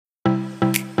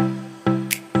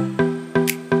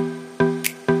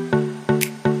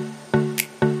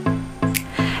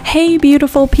Hey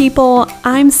beautiful people,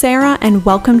 I'm Sarah and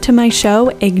welcome to my show,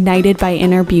 Ignited by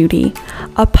Inner Beauty,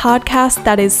 a podcast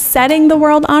that is setting the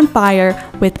world on fire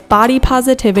with body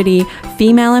positivity,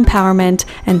 female empowerment,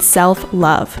 and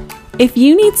self-love. If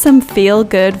you need some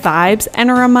feel-good vibes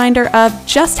and a reminder of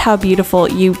just how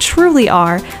beautiful you truly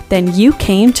are, then you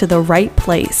came to the right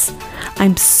place.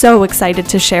 I'm so excited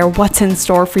to share what's in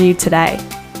store for you today.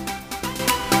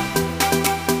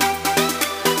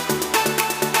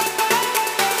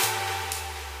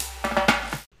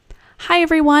 Hi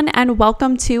everyone, and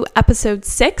welcome to episode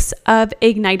 6 of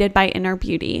Ignited by Inner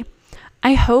Beauty.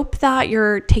 I hope that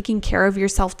you're taking care of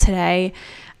yourself today.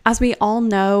 As we all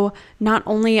know, not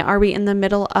only are we in the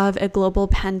middle of a global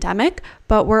pandemic,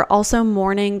 but we're also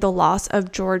mourning the loss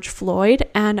of George Floyd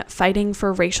and fighting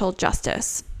for racial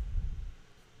justice.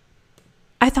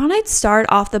 I thought I'd start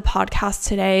off the podcast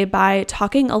today by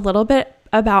talking a little bit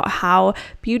about how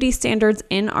beauty standards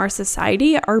in our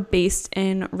society are based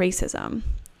in racism.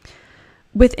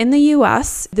 Within the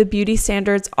US, the beauty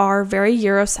standards are very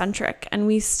Eurocentric, and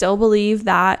we still believe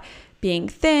that being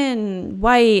thin,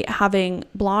 white, having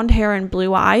blonde hair and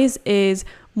blue eyes is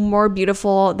more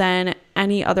beautiful than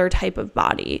any other type of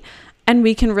body. And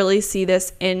we can really see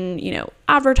this in,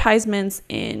 advertisements,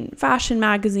 in fashion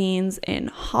magazines, in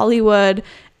Hollywood,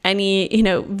 any,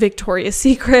 Victoria's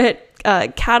Secret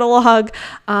catalog.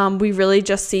 We really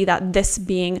just see that this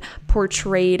being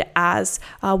portrayed as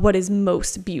what is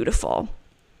most beautiful.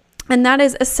 And that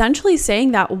is essentially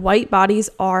saying that white bodies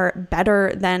are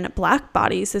better than black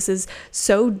bodies. This is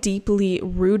so deeply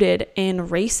rooted in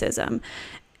racism.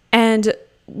 And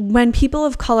when people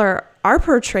of color are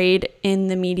portrayed in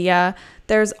the media,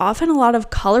 there's often a lot of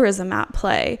colorism at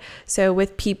play. So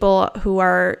with people who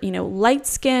are,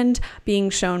 light-skinned being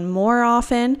shown more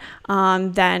often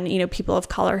than, people of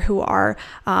color who are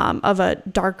of a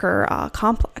darker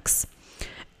complex.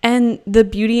 And the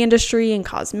beauty industry and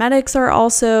cosmetics are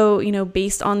also,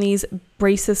 based on these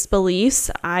racist beliefs.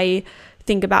 I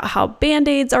think about how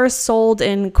Band-Aids are sold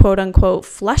in quote unquote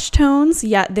flesh tones,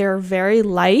 yet they're very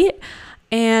light.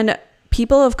 And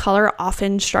people of color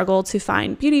often struggle to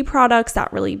find beauty products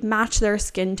that really match their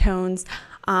skin tones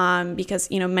because,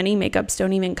 many makeups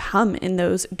don't even come in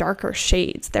those darker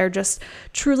shades. They're just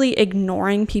truly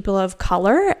ignoring people of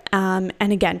color. And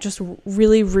again, just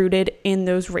really rooted in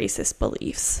those racist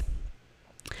beliefs.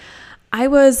 I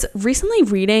was recently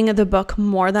reading the book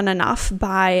More Than Enough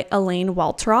by Elaine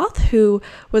Welteroth, who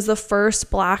was the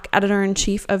first Black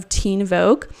editor-in-chief of Teen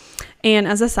Vogue. And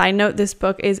as a side note, this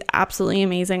book is absolutely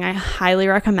amazing. I highly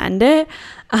recommend it.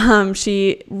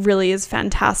 She really is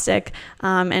fantastic,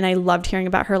 and I loved hearing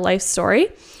about her life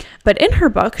story. But in her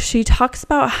book, she talks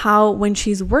about how when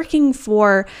she's working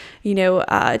for,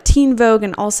 Teen Vogue,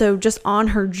 and also just on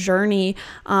her journey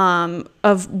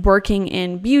of working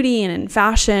in beauty and in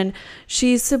fashion,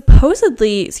 she's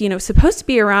supposedly, supposed to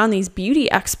be around these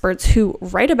beauty experts who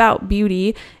write about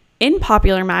beauty in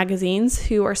popular magazines,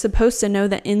 who are supposed to know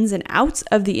the ins and outs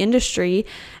of the industry.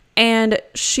 And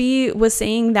she was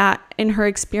saying that in her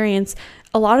experience,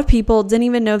 a lot of people didn't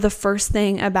even know the first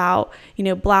thing about,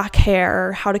 black hair,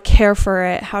 or how to care for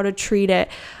it, how to treat it.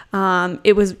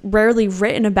 It was rarely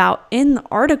written about in the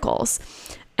articles.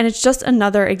 And it's just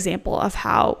another example of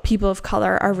how people of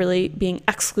color are really being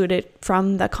excluded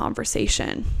from the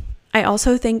conversation. I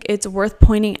also think it's worth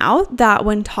pointing out that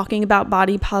when talking about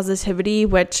body positivity,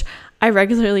 which I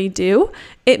regularly do,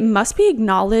 it must be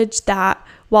acknowledged that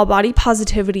while body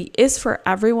positivity is for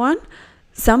everyone,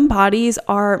 some bodies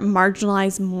are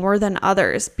marginalized more than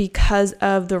others because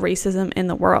of the racism in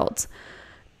the world.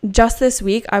 Just this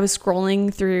week, I was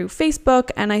scrolling through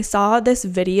Facebook and I saw this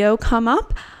video come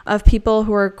up of people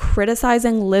who are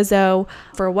criticizing Lizzo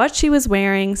for what she was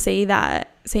wearing, saying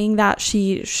that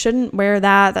she shouldn't wear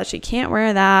that she can't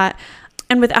wear that.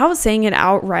 And without saying it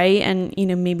outright, and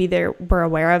maybe they were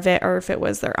aware of it, or if it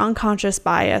was their unconscious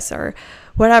bias or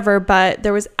whatever, but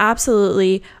there was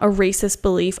absolutely a racist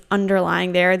belief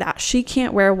underlying there that she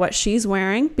can't wear what she's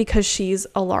wearing because she's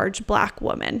a large black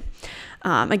woman.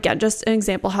 Again, just an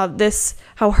example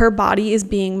how her body is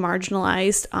being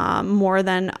marginalized more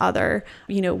than other,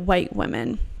 white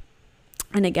women.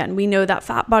 And again, we know that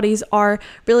fat bodies are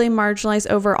really marginalized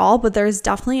overall, but there's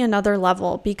definitely another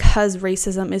level because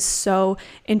racism is so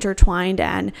intertwined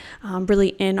and really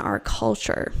in our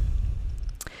culture.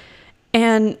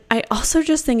 And I also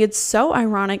just think it's so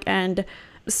ironic and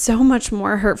so much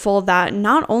more hurtful that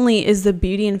not only is the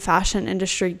beauty and fashion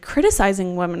industry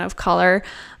criticizing women of color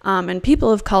and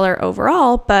people of color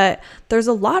overall, but there's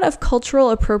a lot of cultural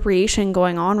appropriation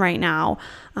going on right now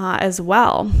as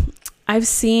well. I've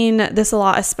seen this a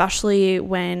lot, especially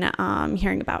when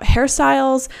hearing about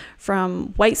hairstyles from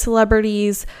white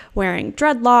celebrities wearing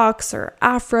dreadlocks or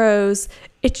afros.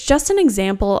 It's just an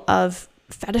example of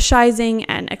fetishizing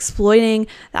and exploiting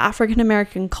the African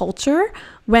American culture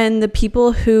when the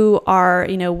people who are,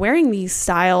 wearing these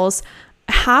styles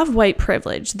have white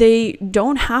privilege. They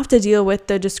don't have to deal with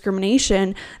the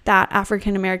discrimination that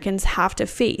African Americans have to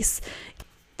face.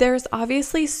 There's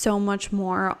obviously so much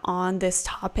more on this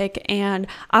topic, and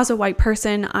as a white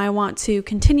person, I want to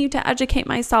continue to educate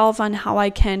myself on how I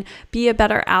can be a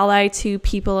better ally to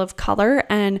people of color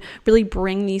and really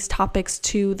bring these topics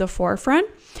to the forefront.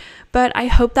 But I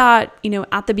hope that,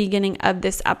 at the beginning of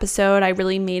this episode, I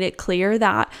really made it clear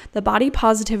that the body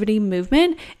positivity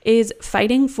movement is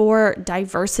fighting for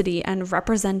diversity and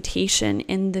representation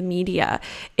in the media.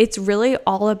 It's really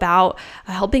all about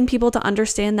helping people to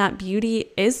understand that beauty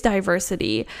is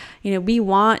diversity. We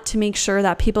want to make sure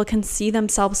that people can see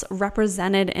themselves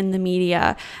represented in the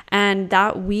media and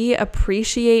that we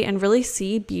appreciate and really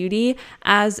see beauty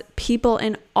as people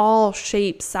in all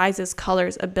shapes, sizes,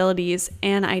 colors, abilities,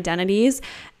 and identities,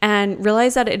 and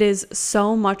realize that it is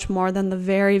so much more than the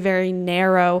very, very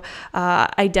narrow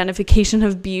identification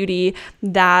of beauty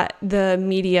that the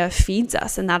media feeds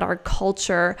us and that our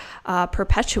culture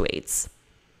perpetuates.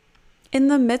 In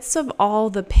the midst of all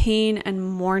the pain and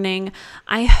mourning,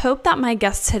 I hope that my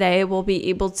guest today will be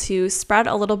able to spread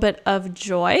a little bit of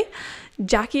joy.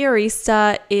 Jackie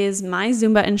Arista is my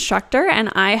Zumba instructor, and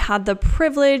I had the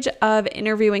privilege of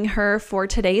interviewing her for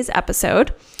today's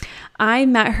episode. I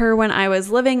met her when I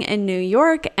was living in New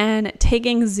York and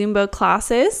taking Zumba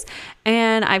classes,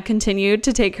 and I've continued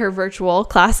to take her virtual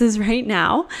classes right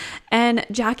now. And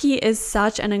Jackie is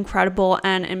such an incredible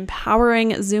and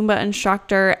empowering Zumba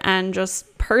instructor and just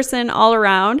person all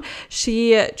around.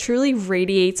 She truly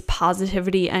radiates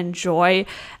positivity and joy,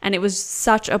 and it was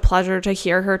such a pleasure to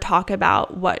hear her talk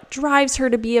about what drives her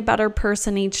to be a better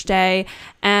person each day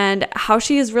and how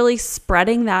she is really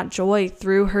spreading that joy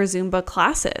through her Zumba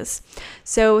classes.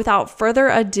 So without further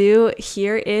ado,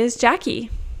 here is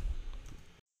Jackie.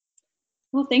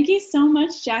 Well, thank you so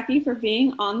much, Jackie, for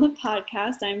being on the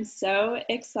podcast. I'm so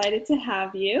excited to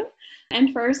have you.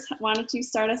 And first, why don't you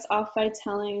start us off by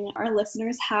telling our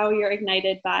listeners how you're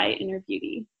ignited by inner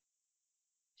beauty?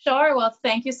 Sure. Well,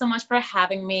 thank you so much for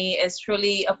having me. It's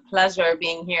truly a pleasure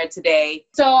being here today.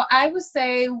 So I would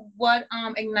say what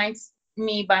ignites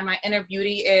me by my inner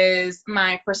beauty is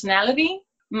my personality,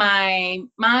 my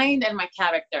mind, and my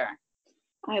character.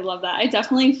 I love that. I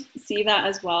definitely see that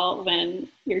as well when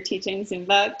you're teaching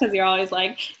Zumba, because you're always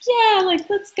like, yeah, like,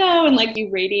 let's go. And like you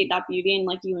radiate that beauty and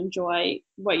like you enjoy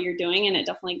what you're doing, and it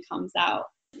definitely comes out.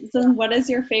 So what is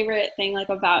your favorite thing like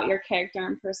about your character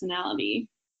and personality?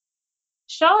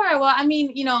 Sure. Well, I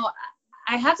mean,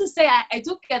 I have to say, I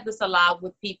do get this a lot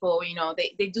with people,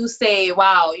 they do say,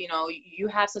 wow, you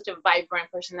have such a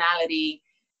vibrant personality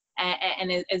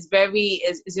and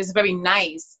it's just very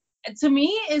nice. To me,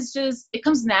 it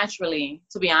comes naturally,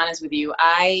 to be honest with you.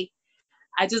 I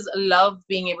just love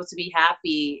being able to be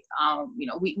happy.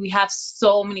 We have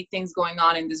so many things going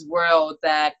on in this world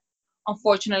that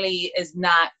unfortunately is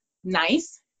not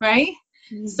nice, right?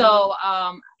 Mm-hmm. So,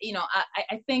 I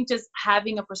think just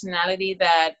having a personality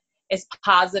that is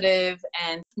positive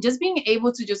and just being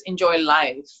able to just enjoy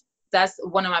life, that's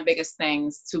one of my biggest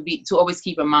things to always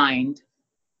keep in mind.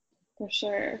 For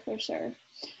sure.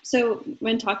 So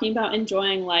when talking about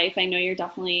enjoying life, I know you're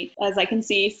definitely, as I can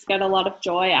see, get a lot of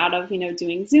joy out of,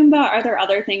 doing Zumba. Are there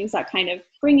other things that kind of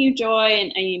bring you joy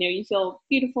and you feel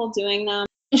beautiful doing them?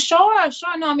 Sure.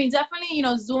 No, I mean, definitely,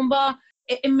 Zumba,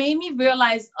 it made me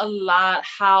realize a lot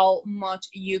how much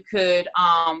you could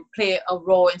play a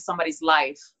role in somebody's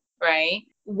life, right?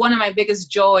 One of my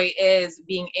biggest joy is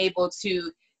being able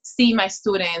to see my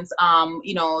students,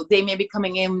 they may be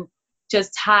coming in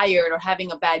just tired or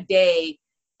having a bad day.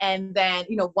 And then,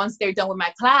 once they're done with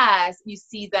my class, you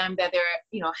see them that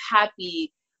they're,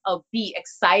 happy, upbeat,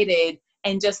 excited,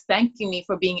 and just thanking me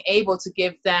for being able to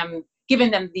giving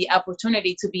them the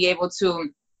opportunity to be able to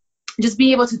just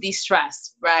be able to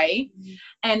de-stress, right? Mm-hmm.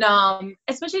 And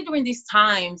especially during these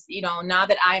times, now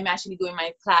that I'm actually doing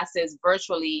my classes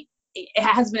virtually, it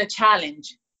has been a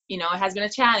challenge. It has been a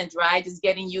challenge, right? Just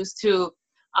getting used to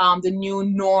the new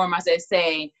norm, as I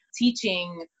say,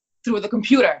 teaching through the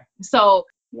computer. So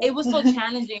it was so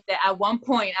challenging that at one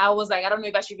point I was like, I don't know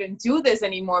if I should even do this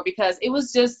anymore, because it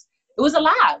was a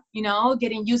lot,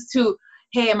 getting used to,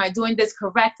 hey, am I doing this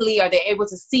correctly? Are they able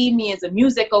to see me? Is the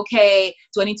music okay?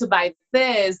 Do I need to buy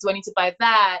this? Do I need to buy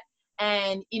that?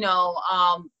 And,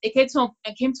 it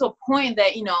came to a point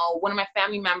that, one of my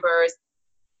family members,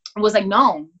 was like,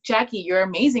 no, Jackie, you're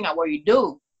amazing at what you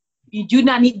do. You do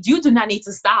not need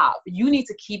to stop. You need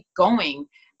to keep going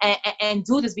and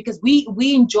do this, because we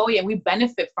enjoy it and we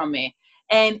benefit from it.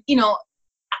 And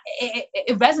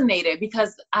it resonated,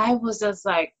 because I was just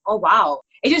like, oh wow.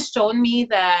 It just showed me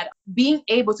that being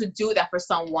able to do that for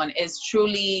someone is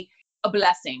truly a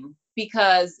blessing,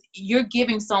 because you're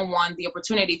giving someone the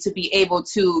opportunity to be able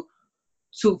to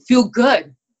feel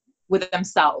good with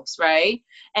themselves, right?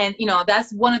 And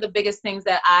that's one of the biggest things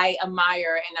that I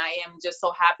admire, and I am just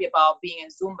so happy about being a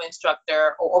Zumba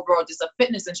instructor, or overall just a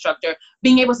fitness instructor,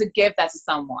 being able to give that to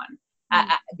someone.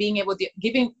 Being able to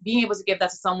give that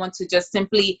to someone to just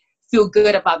simply feel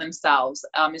good about themselves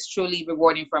is truly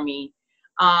rewarding for me.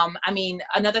 I mean,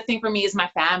 another thing for me is my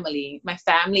family. My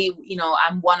family,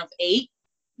 I'm one of 8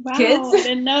 kids. Wow, I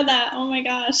didn't know that. Oh my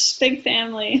gosh, big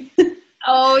family.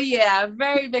 Oh yeah,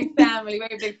 very big family,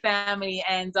 very big family.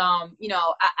 And I'm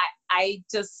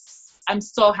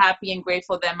so happy and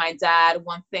grateful that my dad,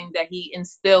 one thing that he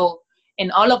instilled in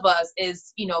all of us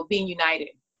is, being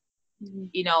united.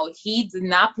 Mm-hmm. He did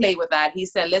not play with that. He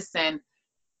said, listen,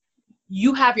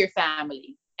 you have your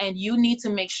family, and you need to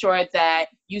make sure that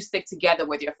you stick together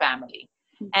with your family.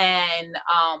 And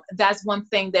that's one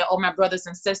thing that all my brothers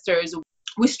and sisters,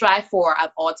 we strive for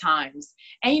at all times.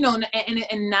 And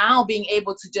and now being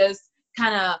able to just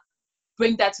kind of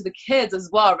bring that to the kids as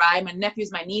well, right? My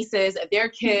nephews, my nieces, their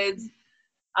kids,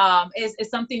 is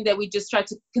something that we just try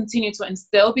to continue to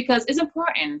instill, because it's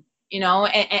important,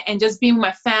 and just being with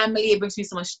my family, it brings me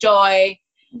so much joy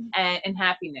and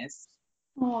happiness.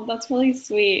 Oh, that's really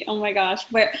sweet. Oh my gosh.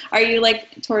 Where are you,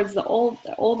 like towards the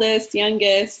oldest,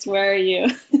 youngest? Where are you?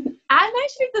 I'm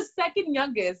actually the second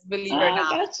youngest, believe it or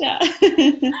not. Gotcha.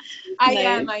 I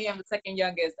am the second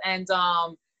youngest. And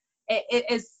it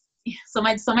is so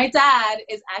my dad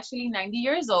is actually 90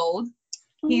 years old.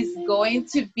 He's going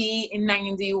to be in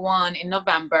 91 in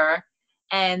November.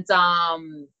 And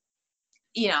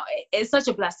it's such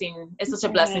a blessing. It's such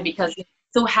a blessing, because we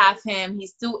still have him.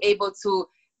 He's still able to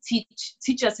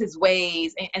teach us his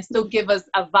ways, and still give us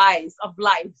advice of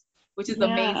life, which is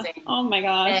amazing. Oh my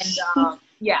gosh. And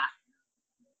yeah.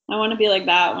 I want to be like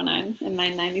that when I'm in my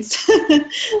 90s.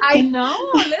 I know.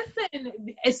 Listen,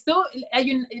 it's still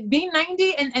being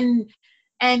 90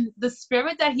 and the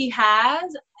spirit that he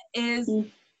has is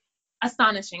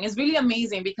astonishing. It's really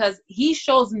amazing, because he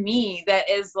shows me that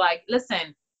is like,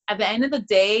 listen, at the end of the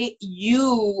day,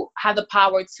 you have the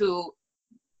power to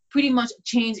pretty much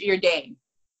change your day.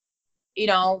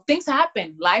 Things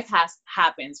happen. Life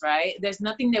happens, right? There's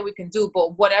nothing that we can do,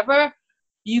 but whatever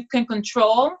you can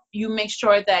control, you make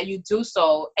sure that you do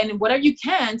so. And whatever you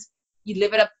can't, you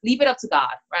leave it up to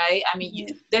God, right? I mean,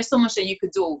 there's so much that you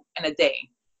could do in a day.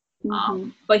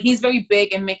 But he's very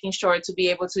big in making sure to be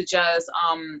able to just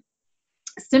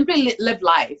simply live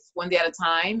life one day at a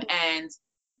time, and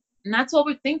not to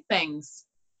overthink things.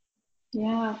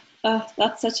 Yeah,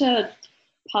 that's such a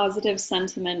positive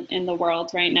sentiment in the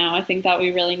world right now. I think that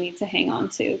we really need to hang on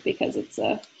to, because it's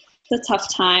a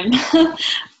tough time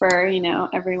for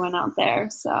everyone out there.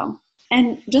 So,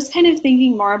 and just kind of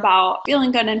thinking more about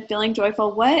feeling good and feeling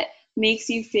joyful, what makes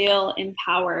you feel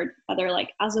empowered, whether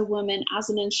like as a woman, as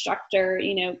an instructor,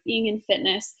 being in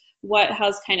fitness, what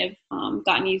has kind of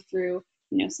gotten you through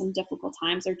some difficult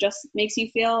times, or just makes you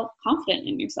feel confident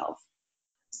in yourself?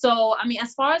 So, I mean,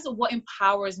 as far as what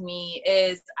empowers me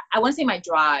is, I want to say my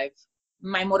drive,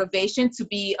 my motivation to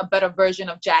be a better version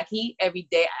of Jackie every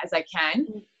day as I can.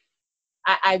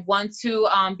 I want to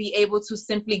be able to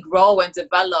simply grow and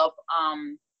develop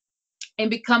and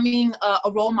becoming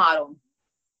a role model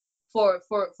for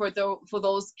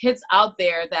those kids out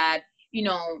there that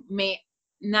may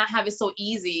not have it so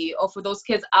easy, or for those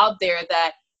kids out there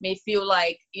that may feel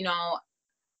like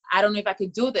I don't know if I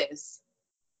could do this.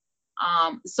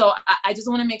 So I just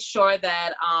want to make sure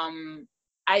that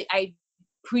I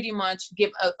pretty much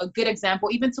give a good example,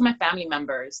 even to my family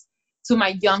members, to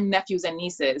my young nephews and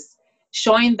nieces,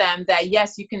 showing them that,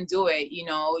 yes, you can do it.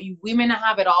 We may not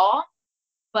have it all,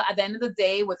 but at the end of the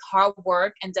day, with hard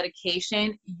work and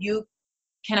dedication, you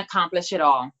can accomplish it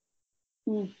all.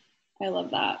 I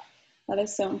love that. That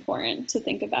is so important to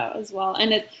think about as well.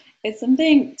 And it's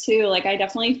something too, like I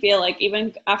definitely feel like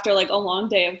even after like a long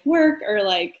day of work, or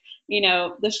like,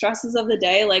 the stresses of the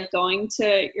day, like going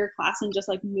to your class and just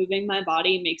like moving my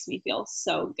body makes me feel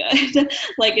so good.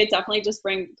 Like it definitely just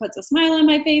puts a smile on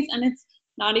my face, and it's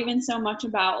not even so much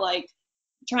about like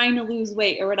trying to lose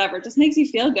weight or whatever. It just makes you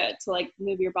feel good to like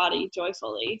move your body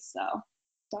joyfully. So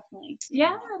definitely.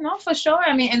 Yeah, no, for sure.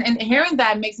 I mean, and hearing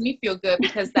that makes me feel good,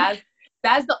 because that's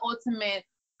the ultimate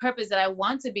purpose that I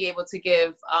want to be able to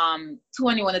give to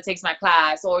anyone that takes my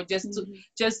class, or just to,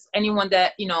 just anyone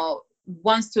that, you know,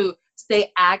 wants to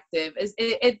stay active.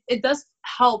 It does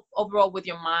help overall with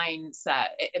your mindset,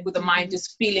 with the mind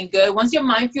just feeling good. Once your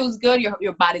mind feels good,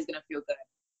 your body's gonna feel good.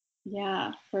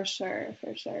 Yeah, for sure,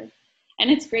 for sure. And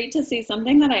it's great to see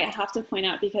something that I have to point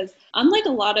out, because unlike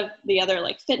a lot of the other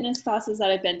like fitness classes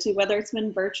that I've been to, whether it's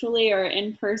been virtually or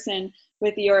in person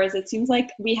with yours, it seems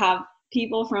like we have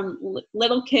people from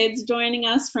little kids joining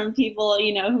us, from people,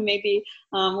 you know, who may be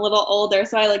a little older.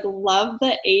 So I like love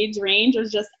the age range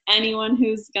of just anyone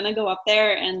who's going to go up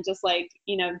there and just like,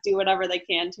 you know, do whatever they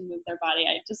can to move their body.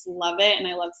 I just love it. And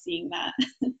I love seeing that.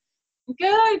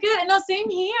 Good. And no, same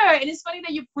here. And it's funny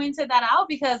that you pointed that out,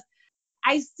 because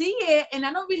I see it and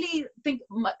I don't really think,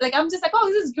 like, I'm just like, oh,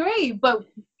 this is great. But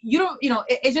you don't, you know,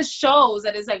 it just shows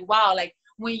that it's like, wow, like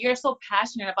when you're so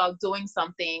passionate about doing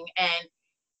something and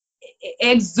it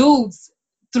exudes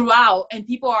throughout, and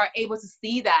people are able to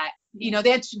see that, you know,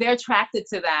 they're attracted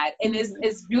to that. And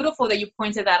it's beautiful that you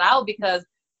pointed that out, because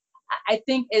I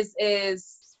think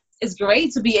it's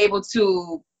great to be able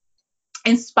to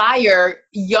inspire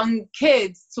young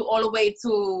kids to all the way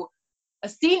to a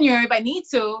senior if I need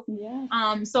to.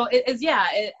 Yeah. So it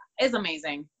is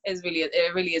amazing.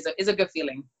 It really is a good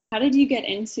feeling. How did you get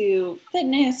into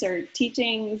fitness or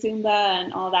teaching Zumba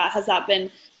and all that? Has that been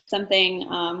something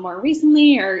more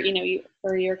recently, or, you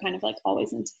know, you're kind of like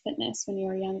always into fitness when you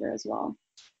were younger as well?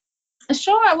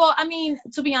 Sure. Well, I mean,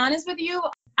 to be honest with you,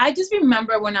 I just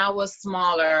remember when I was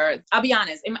smaller, I'll be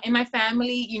honest, in my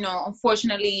family, you know,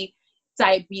 unfortunately,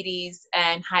 diabetes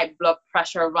and high blood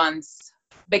pressure runs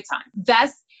big time.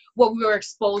 That's what we were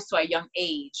exposed to at a young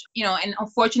age, you know, and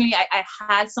unfortunately, I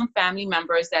had some family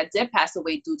members that did pass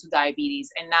away due to diabetes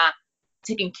and not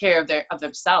taking care of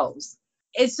themselves.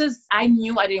 It's just, I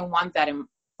knew I didn't want that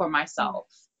for myself,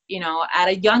 you know, at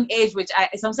a young age, which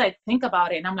sometimes I think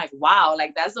about it and I'm like, wow,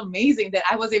 like that's amazing that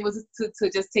I was able to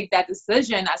just take that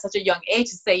decision at such a young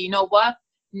age to say, you know what?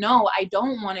 No, I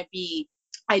don't want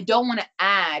to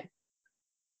add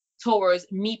towards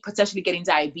me potentially getting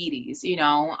diabetes. You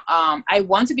know, I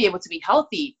want to be able to be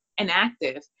healthy and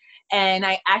active. And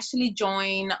I actually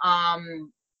joined, I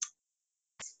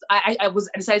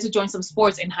decided to join some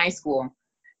sports in high school.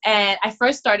 And I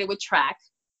first started with track.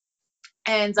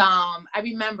 And I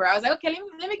remember I was like, okay,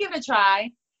 let me give it a try.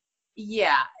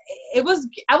 Yeah, I was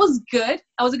good.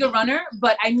 I was a good runner,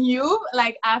 but I knew,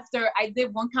 like, after I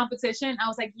did one competition, I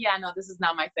was like, yeah, no, this is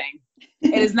not my thing.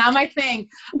 It is not my thing.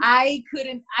 I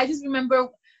just remember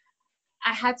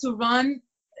I had to run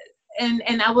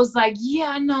and I was like,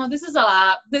 yeah, no, this is a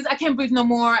lot. I can't breathe no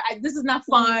more. This is not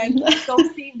fun.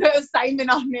 Don't see the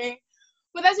excitement on me.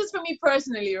 But that's just for me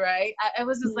personally, right? I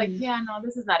was just like, yeah, no,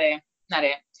 this is not it.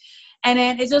 And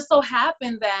then it just so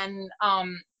happened then,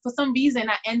 for some reason,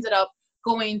 I ended up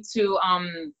going to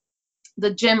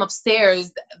the gym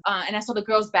upstairs, and I saw the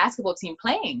girls' basketball team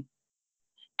playing.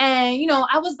 And, you know,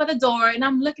 I was by the door and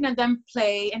I'm looking at them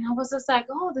play, and I was just like,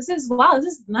 oh, this is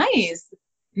nice.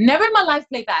 Never in my life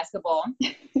played basketball.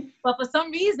 But for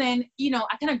some reason, you know,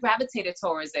 I kind of gravitated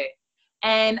towards it.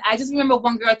 And I just remember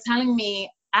one girl telling me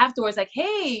afterwards, like,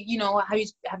 hey, you know, have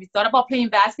you thought about playing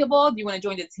basketball? Do you want to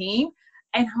join the team?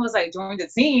 And I was like, join the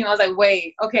team? I was like,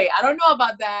 wait, okay, I don't know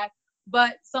about that.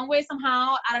 But some way,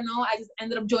 somehow, I don't know, I just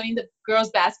ended up joining the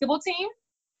girls' basketball team.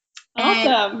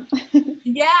 Awesome.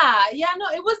 Yeah, no,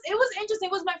 it was interesting.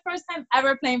 It was my first time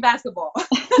ever playing basketball.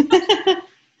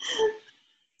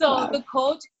 So wow. The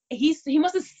coach, he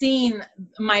must have seen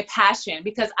my passion,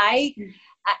 because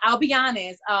I'll be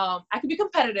honest, I could be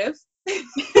competitive.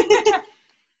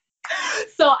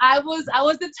 So I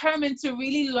was determined to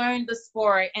really learn the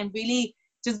sport and really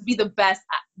just be the best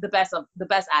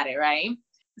at it, right?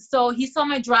 So he saw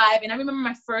my drive, and I remember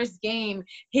my first game,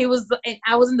 I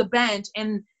was in the bench,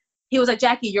 and he was like,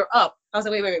 Jackie, you're up. I was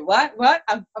like, wait, what?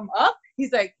 I'm up?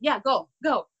 He's like, yeah, go.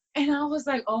 And I was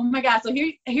like, oh my God. So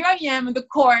here I am in the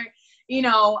court, you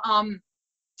know,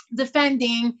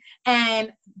 defending,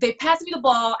 and they passed me the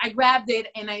ball. I grabbed it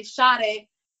and I shot it.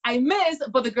 I missed,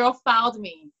 but the girl fouled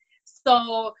me.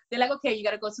 So they're like, okay, you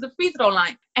got to go to the free throw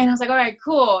line. And I was like, all right,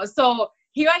 cool. So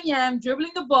here I am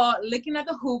dribbling the ball, looking at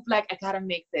the hoop, like, I got to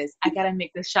make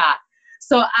this shot.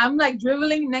 So I'm like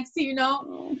dribbling, next to, you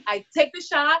know, I take the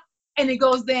shot and it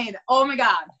goes in. Oh my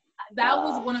God. That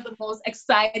was one of the most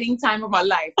exciting time of my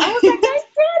life. I was like, I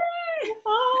did it.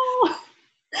 Oh.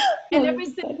 And ever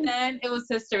since then, it was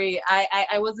history.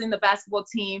 I was in the basketball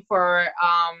team for,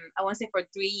 I want to say for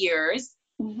 3 years.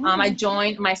 I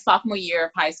joined my sophomore year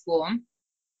of high school.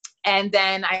 And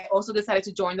then I also decided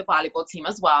to join the volleyball team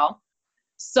as well.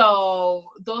 So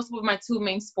those were my two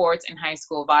main sports in high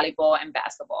school, volleyball and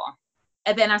basketball.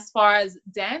 And then as far as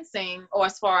dancing, or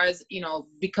as far as,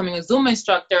 becoming a Zumba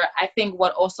instructor, I think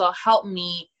what also helped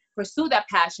me pursue that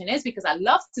passion is because I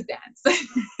love to dance.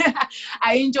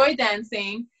 I enjoy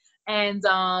dancing. And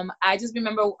I just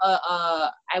remember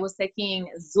I was taking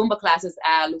Zumba classes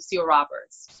at Lucille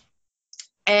Roberts.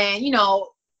 And,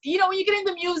 when you get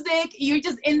into music, you're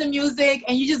just in the music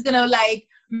and you're just going to like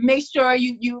make sure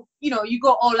you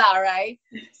go all out, right?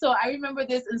 So I remember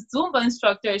this Zumba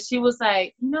instructor, she was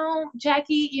like,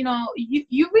 Jackie,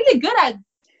 you're really good at,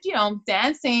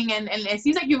 dancing and it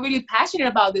seems like you're really passionate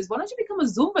about this. Why don't you become a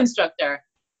Zumba instructor?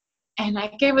 And I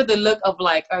gave her the look of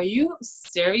like, are you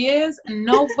serious?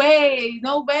 No way,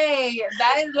 no way.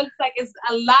 That looks like it's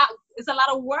a lot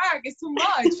of work. It's too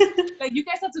much. Like, you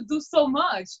guys have to do so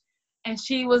much. And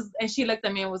she looked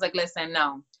at me and was like, listen,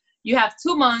 no. You have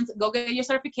 2 months, go get your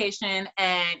certification,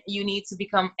 and you need to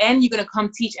and you're going to come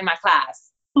teach in my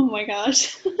class. Oh my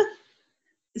gosh.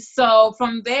 So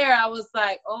from there, I was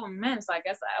like, oh man, so I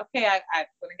guess, okay, I'm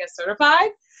going to get certified.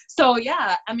 So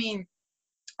yeah, I mean,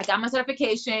 I got my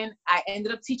certification. I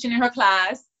ended up teaching in her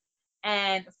class.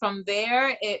 And from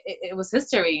there, it was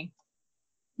history.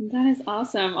 That is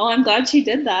awesome. Oh, I'm glad she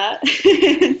did that.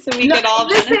 So we could all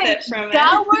benefit from it.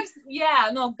 God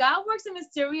works in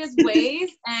mysterious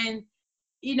ways. And,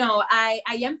 I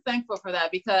am thankful for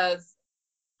that because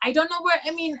I don't know where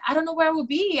I would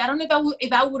be. I don't know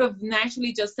if I would have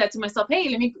naturally just said to myself, hey,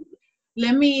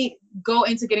 let me go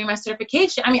into getting my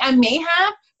certification. I mean, I may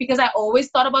have, because I always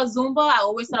thought about Zumba. I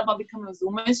always thought about becoming a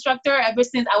Zumba instructor ever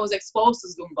since I was exposed to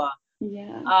Zumba.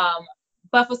 Yeah.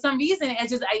 But for some reason, I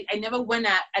never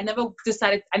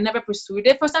pursued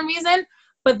it for some reason.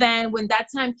 But then when that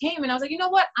time came and I was like, you know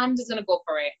what, I'm just going to go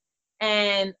for it.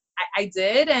 And I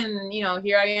did. And,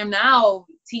 here I am now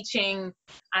teaching.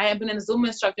 I have been a Zumba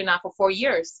instructor now for 4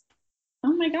 years.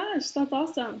 Oh my gosh, that's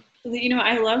awesome.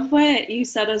 I love what you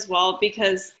said as well,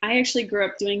 because I actually grew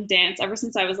up doing dance ever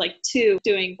since I was like 2,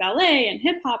 doing ballet and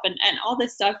hip hop and all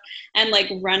this stuff. And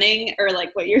like running, or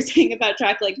like what you're saying about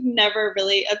track, like never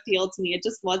really appealed to me. It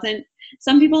just wasn't.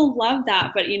 Some people love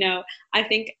that, but I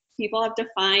think people have to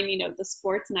find, the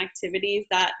sports and activities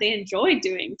that they enjoy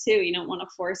doing too. You don't want to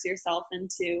force yourself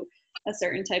into a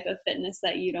certain type of fitness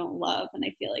that you don't love. And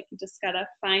I feel like you just got to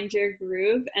find your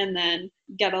groove and then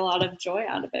get a lot of joy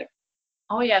out of it.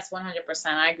 Oh yes, 100%.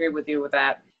 I agree with you with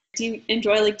that. Do you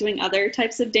enjoy like doing other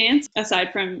types of dance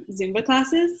aside from Zumba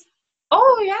classes?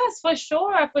 Oh yes, for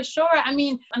sure. I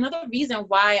mean, another reason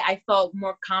why I felt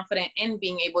more confident in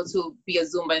being able to be a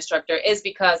Zumba instructor is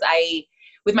because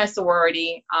with my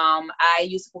sorority, I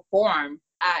used to perform.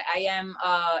 I am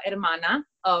hermana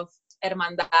of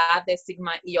Hermandad de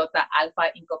Sigma Iota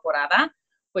Alpha Incorporada,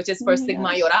 which is for Sigma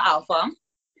Iota Alpha.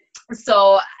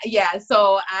 So yeah,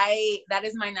 that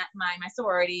is my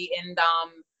sorority, and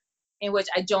in which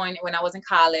I joined when I was in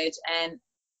college, and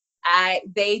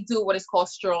they do what is called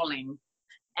strolling.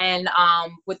 And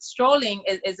with strolling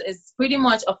is pretty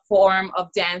much a form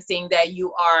of dancing that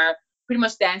you are pretty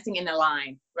much dancing in a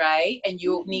line, right? And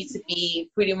you need to be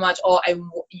pretty much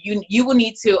you will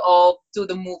need to all do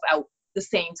the move at the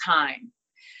same time.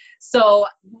 So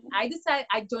I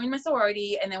joined my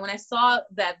sorority, and then when I saw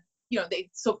that,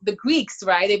 the Greeks,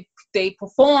 right, they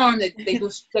perform, they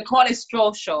call it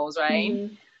stroll shows, right?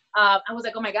 Mm-hmm. I was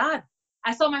like, oh my God.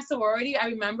 I saw my sorority, I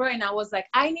remember, and I was like,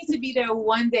 I need to be there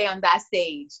one day on that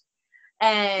stage.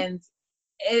 And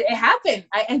it happened.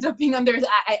 I ended up being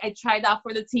I tried out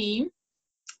for the team,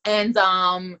 and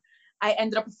I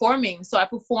ended up performing. So I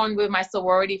performed with my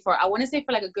sorority for, I want to say,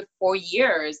 for like a good 4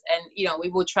 years. And, we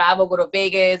would travel, go to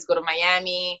Vegas, go to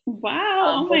Miami.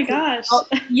 Wow. Oh my gosh.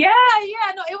 Yeah.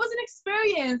 No, it was an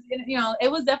experience.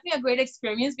 It was definitely a great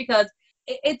experience because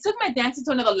it took my dancing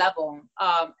to another level.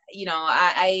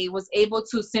 I was able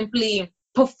to simply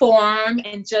perform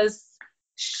and just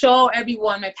show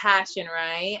everyone my passion,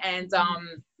 right? And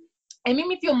it made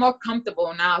me feel more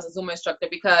comfortable now as a Zumba instructor,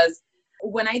 because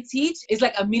when I teach, it's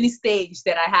like a mini stage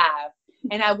that I have,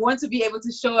 and I want to be able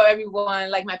to show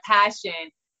everyone like my passion,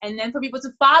 and then for people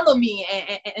to follow me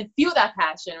and feel that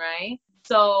passion, right?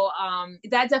 So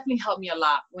that definitely helped me a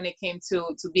lot when it came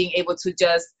to being able to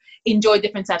just enjoy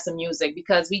different types of music,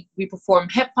 because we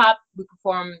performed hip hop, we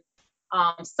performed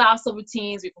salsa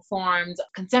routines, we performed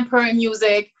contemporary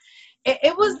music.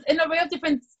 It was an array of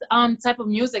different type of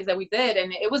music that we did,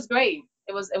 and it was great.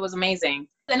 It was amazing.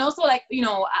 And also, like,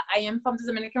 I am from the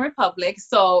Dominican Republic,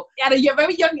 so at a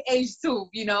very young age too,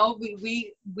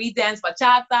 we dance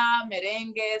bachata,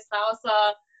 merengue,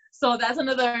 salsa. So that's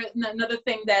another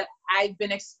thing that I've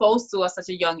been exposed to at such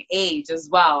a young age as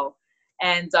well.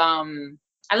 And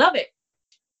I love it.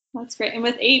 That's great. And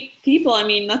with 8 people, I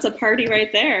mean, that's a party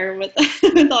right there with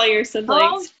with all your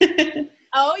siblings.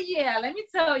 Oh yeah, let me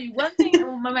tell you one thing.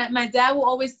 My dad will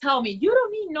always tell me, you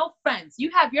don't need no friends. You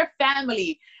have your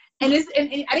family. And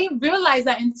I didn't realize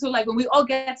that until like when we all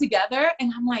get together,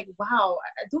 and I'm like, wow,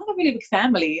 I do have a really big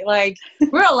family. Like,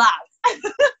 we're a lot.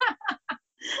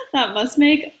 That must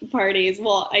make parties.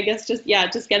 Well, I guess just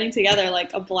getting together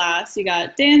like a blast. You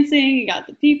got dancing, you got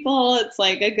the people. It's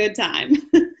like a good time.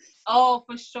 Oh,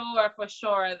 for sure, for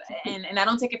sure. And I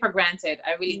don't take it for granted.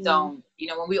 I really don't. You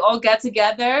know, when we all get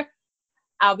together,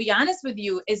 I'll be honest with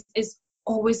you, it's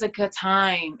always a good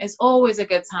time. It's always a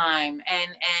good time.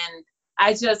 And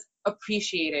I just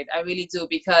appreciate it. I really do,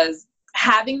 because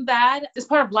having that is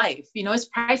part of life. You know, it's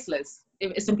priceless.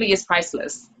 It simply is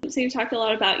priceless. So you talked a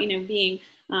lot about, being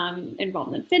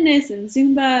involved in fitness and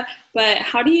Zumba, but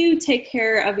how do you take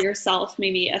care of yourself,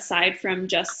 maybe aside from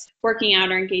just working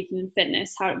out or engaging in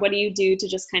fitness? What do you do to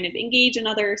just kind of engage in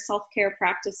other self-care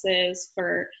practices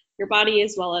for your body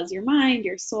as well as your mind,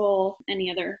 your soul,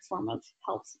 any other form of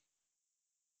health?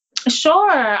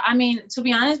 Sure. I mean, to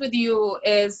be honest with you,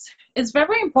 it's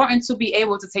very important to be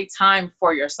able to take time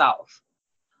for yourself,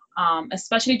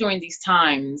 especially during these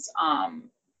times.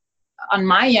 On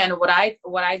my end, what I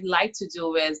like to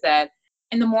do is that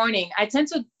in the morning, I tend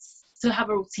to have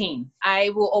a routine. I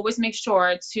will always make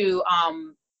sure to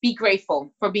be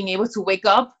grateful for being able to wake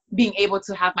up, being able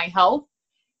to have my health,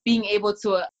 being able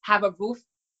to have a roof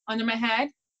under my head.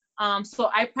 So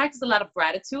I practice a lot of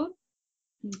gratitude.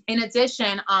 In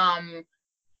addition,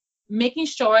 making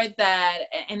sure that,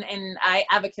 and I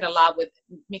advocate a lot with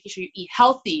making sure you eat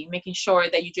healthy, making sure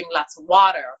that you drink lots of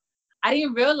water. I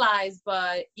didn't realize,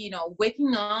 but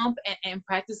waking up and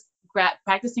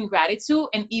practicing gratitude,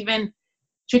 and even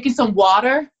drinking some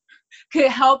water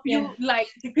could help you. Yeah. Like,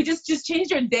 it could just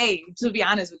change your day, to be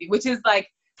honest with you, which is like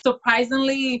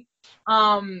surprisingly,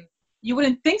 you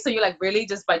wouldn't think so. You're like, really,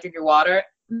 just by drinking water?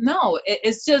 No,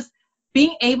 it's just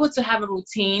being able to have a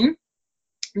routine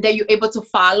that you're able to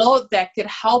follow that could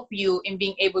help you in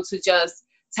being able to just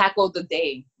tackle the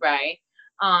day, right?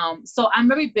 So I'm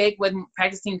very big with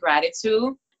practicing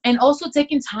gratitude, and also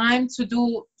taking time to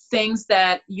do things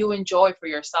that you enjoy for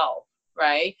yourself,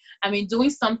 right? I mean, doing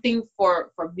something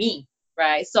for me,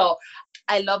 right? So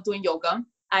I love doing yoga.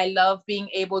 I love being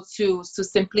able to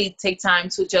simply take time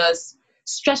to just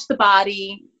stretch the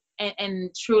body,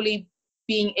 and truly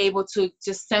being able to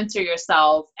just center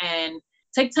yourself and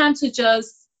take time to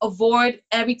just avoid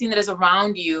everything that is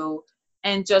around you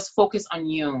and just focus on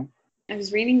you. I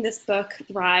was reading this book,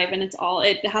 Thrive, and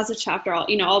it has a chapter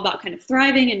all about kind of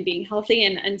thriving and being healthy.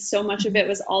 And so much of it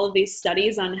was all of these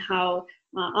studies on how,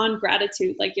 on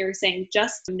gratitude, like you were saying,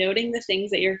 just noting the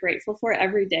things that you're grateful for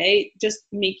every day just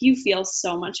make you feel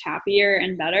so much happier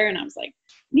and better. And I was like,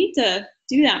 I need to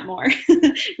do that more.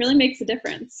 It really makes a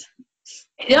difference.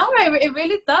 Yeah, it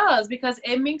really does, because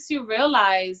it makes you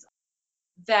realize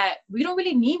that we don't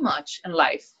really need much in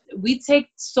life. We take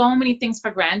so many things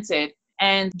for granted.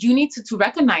 And you need to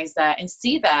recognize that and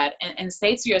see that, and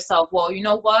say to yourself, well, you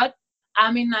know what?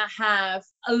 I may not have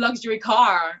a luxury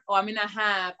car, or I may not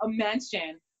have a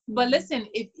mansion. But listen,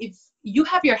 if you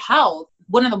have your health,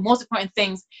 one of the most important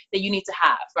things that you need to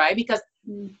have, right? Because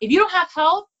if you don't have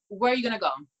health, where are you going to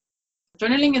go?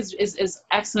 Journaling is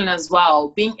excellent as well.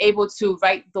 Being able to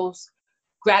write those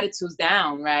gratitudes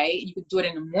down, right? You could do it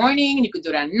in the morning, you could do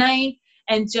it at night,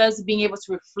 and just being able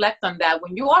to reflect on that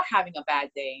when you are having a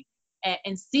bad day.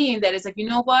 And seeing that it's like, you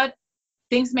know what,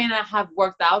 things may not have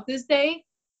worked out this day,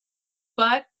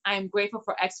 but I'm grateful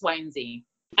for X, Y, and Z.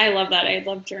 I love that. I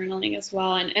love journaling as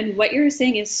well. And what you're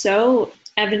saying is so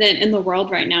evident in the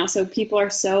world right now. So people are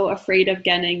so afraid of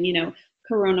getting,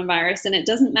 coronavirus. And it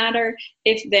doesn't matter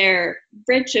if they're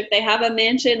rich, if they have a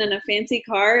mansion and a fancy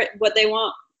car. What they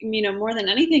want, more than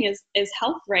anything is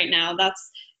health right now.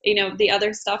 That's, the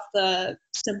other stuff, the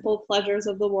simple pleasures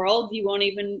of the world, you won't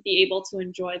even be able to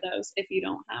enjoy those if you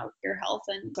don't have your health.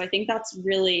 And so I think that's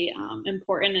really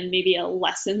important, and maybe a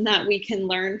lesson that we can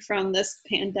learn from this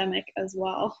pandemic as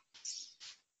well.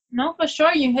 No, for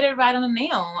sure. You hit it right on the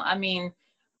nail. I mean,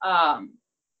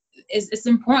 it's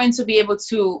important to be able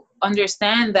to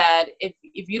understand that if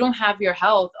you don't have your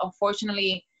health,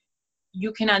 unfortunately,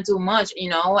 you cannot do much,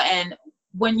 and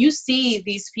when you see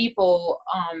these people,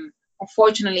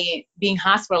 unfortunately, being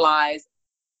hospitalized,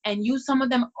 and some of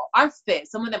them are fit,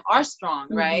 some of them are strong,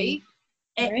 right?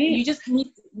 And you just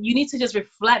need to just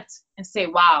reflect and say,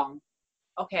 wow,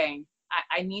 okay,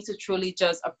 I need to truly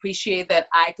just appreciate that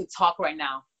I could talk right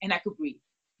now and I could breathe.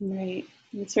 Right.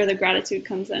 That's where the gratitude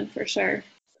comes in, for sure.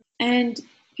 And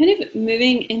kind of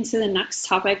moving into the next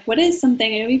topic, what is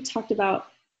something, I know we've talked about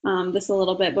this a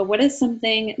little bit, but what is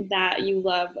something that you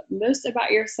love most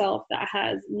about yourself that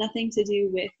has nothing to do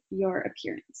with your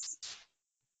appearance?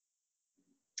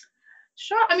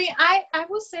 Sure. I mean, I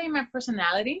will say my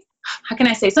personality. How can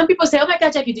I say? Some people say, "Oh my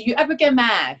God, Jackie, do you ever get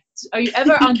mad? Are you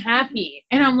ever unhappy?"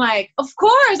 And I'm like, "Of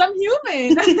course, I'm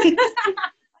human."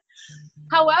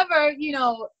 However,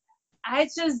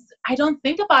 I don't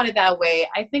think about it that way.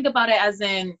 I think about it as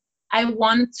in I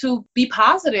want to be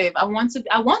positive. I want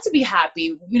to be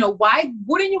happy. Why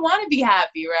wouldn't you want to be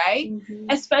happy, right? Mm-hmm.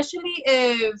 Especially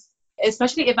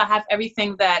if I have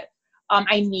everything that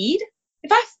I need.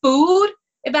 If I have food,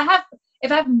 if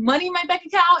I have money in my bank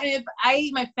account, and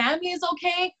if my family is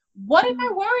okay, what am I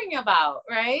worrying about,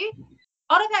 right?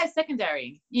 All of that is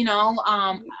secondary.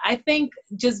 I think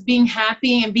just being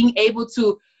happy and being able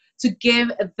to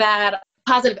give that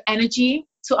positive energy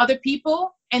to other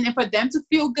people, and for them to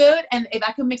feel good, and if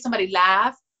I could make somebody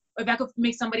laugh, or if I could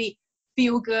make somebody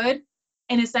feel good,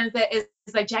 in a sense that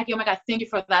it's like, Jackie, oh my God, thank you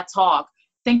for that talk.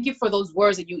 Thank you for those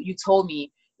words that you told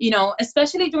me.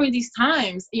 Especially during these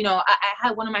times, I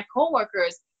had one of my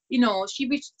coworkers, she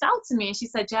reached out to me and she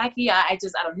said, Jackie, I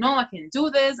don't know, I can do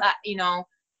this,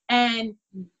 and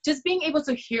just being able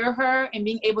to hear her and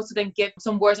being able to then give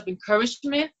some words of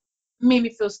encouragement made me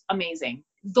feel amazing.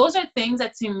 Those are things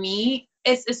that to me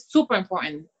is super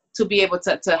important to be able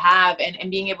to have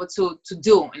and being able to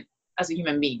do as a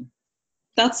human being.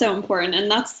 That's so important.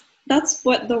 And that's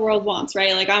what the world wants,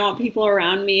 right? Like, I want people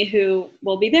around me who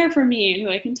will be there for me and who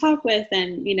I can talk with.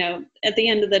 And, at the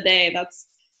end of the day, that's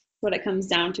what it comes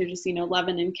down to, just,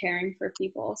 loving and caring for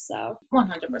people. So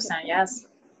 100%, yes.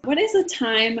 What is a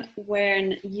time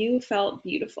when you felt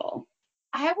beautiful?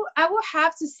 I will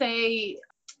have to say,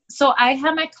 so I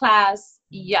had my class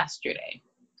yesterday,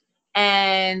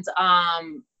 and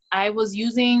I was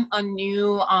using a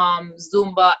new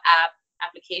Zumba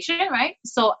application, right?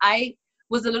 So I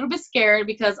was a little bit scared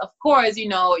because, of course,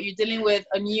 you're dealing with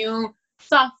a new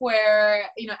software,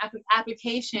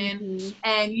 application, Mm-hmm.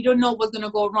 and you don't know what's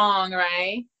gonna go wrong,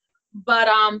 right? But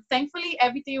thankfully,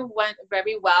 everything went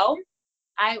very well.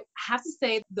 I have to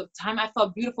say the time I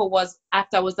felt beautiful was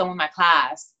after I was done with my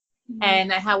class. Mm-hmm.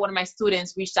 And I had one of my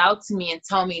students reach out to me and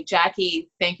tell me, Jackie,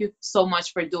 thank you so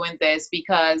much for doing this,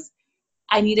 because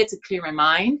I needed to clear my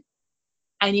mind.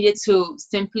 I needed to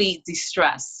simply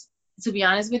de-stress. To be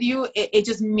honest with you, it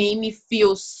just made me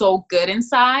feel so good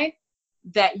inside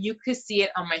that you could see it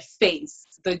on my face,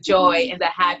 the joy and the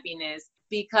happiness,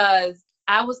 because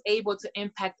I was able to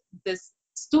impact this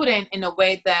student in a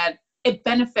way that it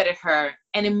benefited her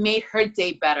and it made her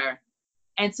day better.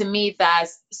 And to me,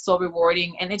 that's so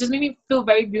rewarding, and it just made me feel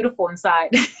very beautiful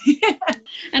inside.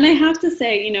 And I have to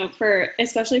say,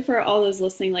 especially for all those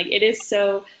listening, like, it is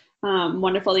so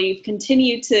wonderful that you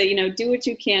continue to, do what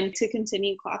you can to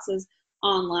continue classes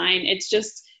online. It's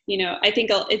just, I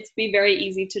think it's be very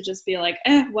easy to just be like,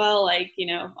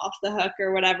 off the hook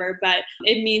or whatever. But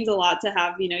it means a lot to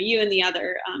have, you and the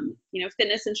other,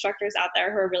 fitness instructors out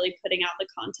there who are really putting out the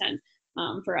content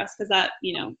for us, because that,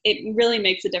 it really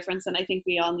makes a difference. And I think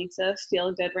we all need to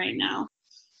feel good right now.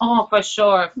 Oh, for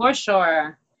sure. For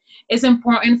sure. It's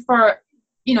important for,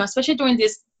 especially during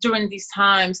these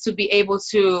times, to be able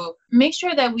to make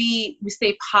sure that we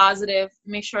stay positive,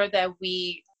 make sure that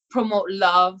we promote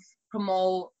love,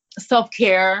 promote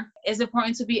self-care. It's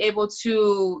important to be able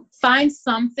to find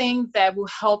something that will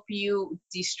help you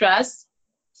de-stress,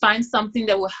 find something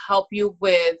that will help you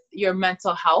with your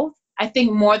mental health. I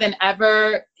think more than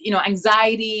ever,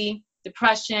 anxiety,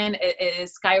 depression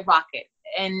is skyrocket.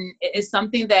 And it is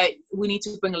something that we need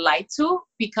to bring light to,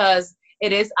 because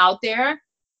it is out there.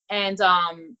 And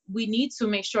we need to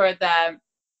make sure that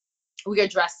we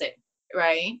address it,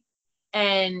 right?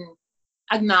 And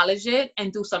acknowledge it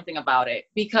and do something about it,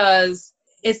 because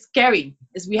it's scary.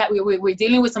 We're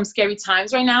dealing with some scary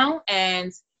times right now.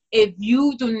 And if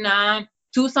you do not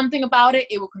do something about it,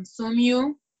 it will consume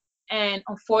you. And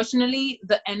unfortunately,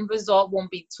 the end result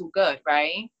won't be too good,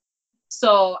 right?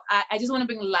 So I just want to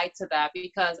bring light to that,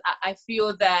 because I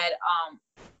feel that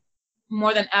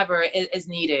more than ever it is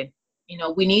needed.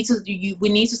 We need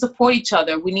to support each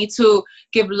other. We need to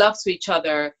give love to each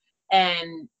other,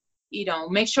 and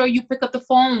make sure you pick up the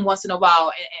phone once in a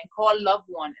while and call a loved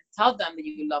one and tell them that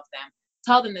you love them.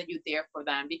 Tell them that you're there for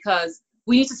them, because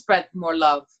we need to spread more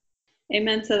love.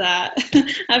 Amen to that.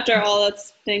 After all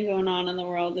that's been going on in the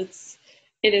world,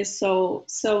 it is so,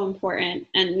 so important.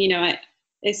 And,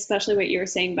 especially what you were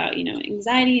saying about,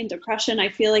 anxiety and depression, I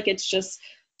feel like it's just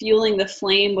fueling the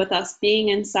flame with us being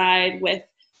inside, with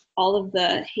all of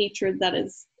the hatred that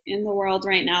is in the world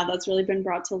right now that's really been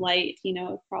brought to light,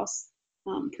 across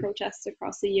protests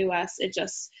across the U.S. It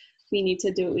just, we need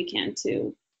to do what we can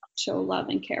to show love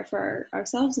and care for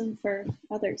ourselves and for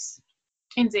others.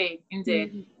 Indeed.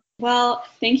 Mm-hmm. Well,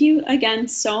 thank you again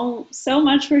so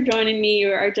much for joining me.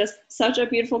 You are just such a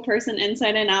beautiful person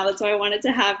inside and out. That's why I wanted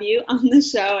to have you on the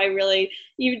show.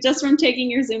 Even just from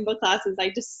taking your Zumba classes, I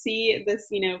just see this,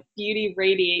 beauty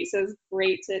radiate. So it's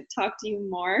great to talk to you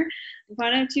more.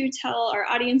 Why don't you tell our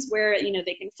audience where,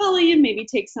 they can follow you, maybe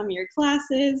take some of your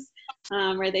classes,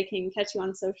 where they can catch you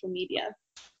on social media.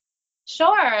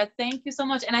 Sure. Thank you so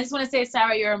much. And I just want to say,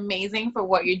 Sarah, you're amazing for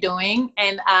what you're doing.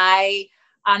 And I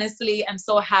honestly am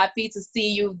so happy to see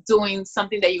you doing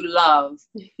something that you love.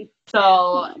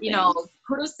 So,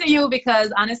 kudos to you,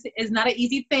 because honestly, it's not an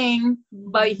easy thing,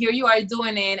 but here you are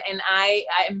doing it. And I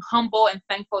am humble and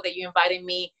thankful that you invited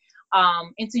me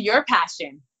into your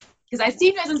passion, because I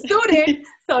see you as a student.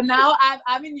 So now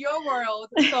I'm in your world.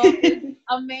 So it's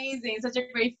amazing. Such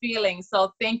a great feeling.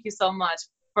 So thank you so much,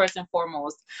 first and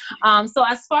foremost. So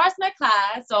as far as my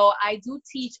class, so I do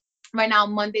teach right now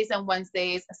Mondays and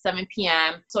Wednesdays at 7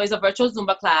 p.m. So it's a virtual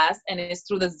Zumba class, and it's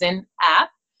through the Zen app.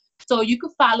 So you can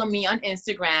follow me on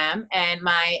Instagram, and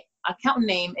my account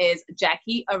name is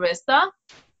Jackie Arista.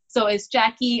 So it's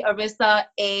Jackie Arista,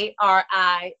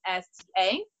 Arista.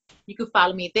 You can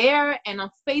follow me there. And on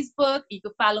Facebook, you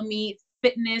can follow me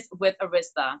Fitness with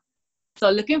Arista. So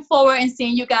looking forward and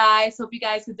seeing you guys. Hope you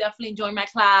guys could definitely join my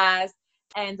class.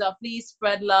 And please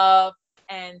spread love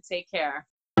and take care.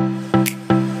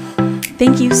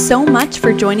 Thank you so much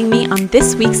for joining me on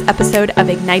this week's episode of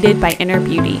Ignited by Inner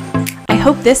Beauty. I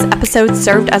hope this episode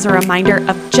served as a reminder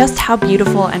of just how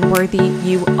beautiful and worthy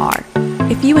you are.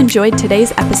 If you enjoyed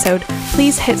today's episode,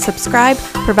 please hit subscribe,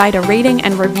 provide a rating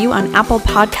and review on Apple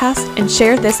Podcasts, and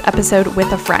share this episode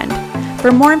with a friend.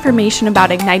 For more information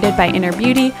about Ignited by Inner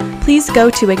Beauty, please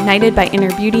go to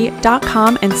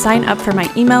ignitedbyinnerbeauty.com and sign up for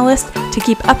my email list to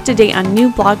keep up to date on new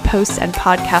blog posts and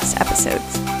podcast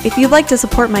episodes. If you'd like to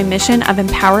support my mission of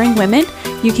empowering women,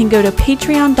 you can go to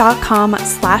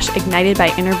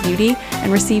patreon.com/ignitedbyinnerbeauty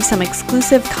and receive some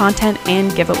exclusive content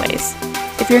and giveaways.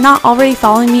 If you're not already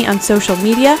following me on social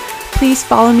media, please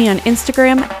follow me on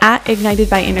Instagram at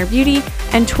ignitedbyinnerbeauty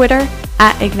and Twitter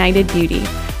at ignitedbeauty.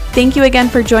 Thank you again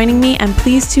for joining me, and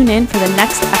please tune in for the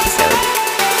next episode.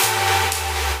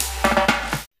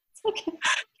 Okay.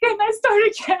 Can I start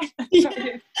again?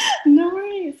 Yeah. No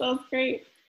worries. That was great.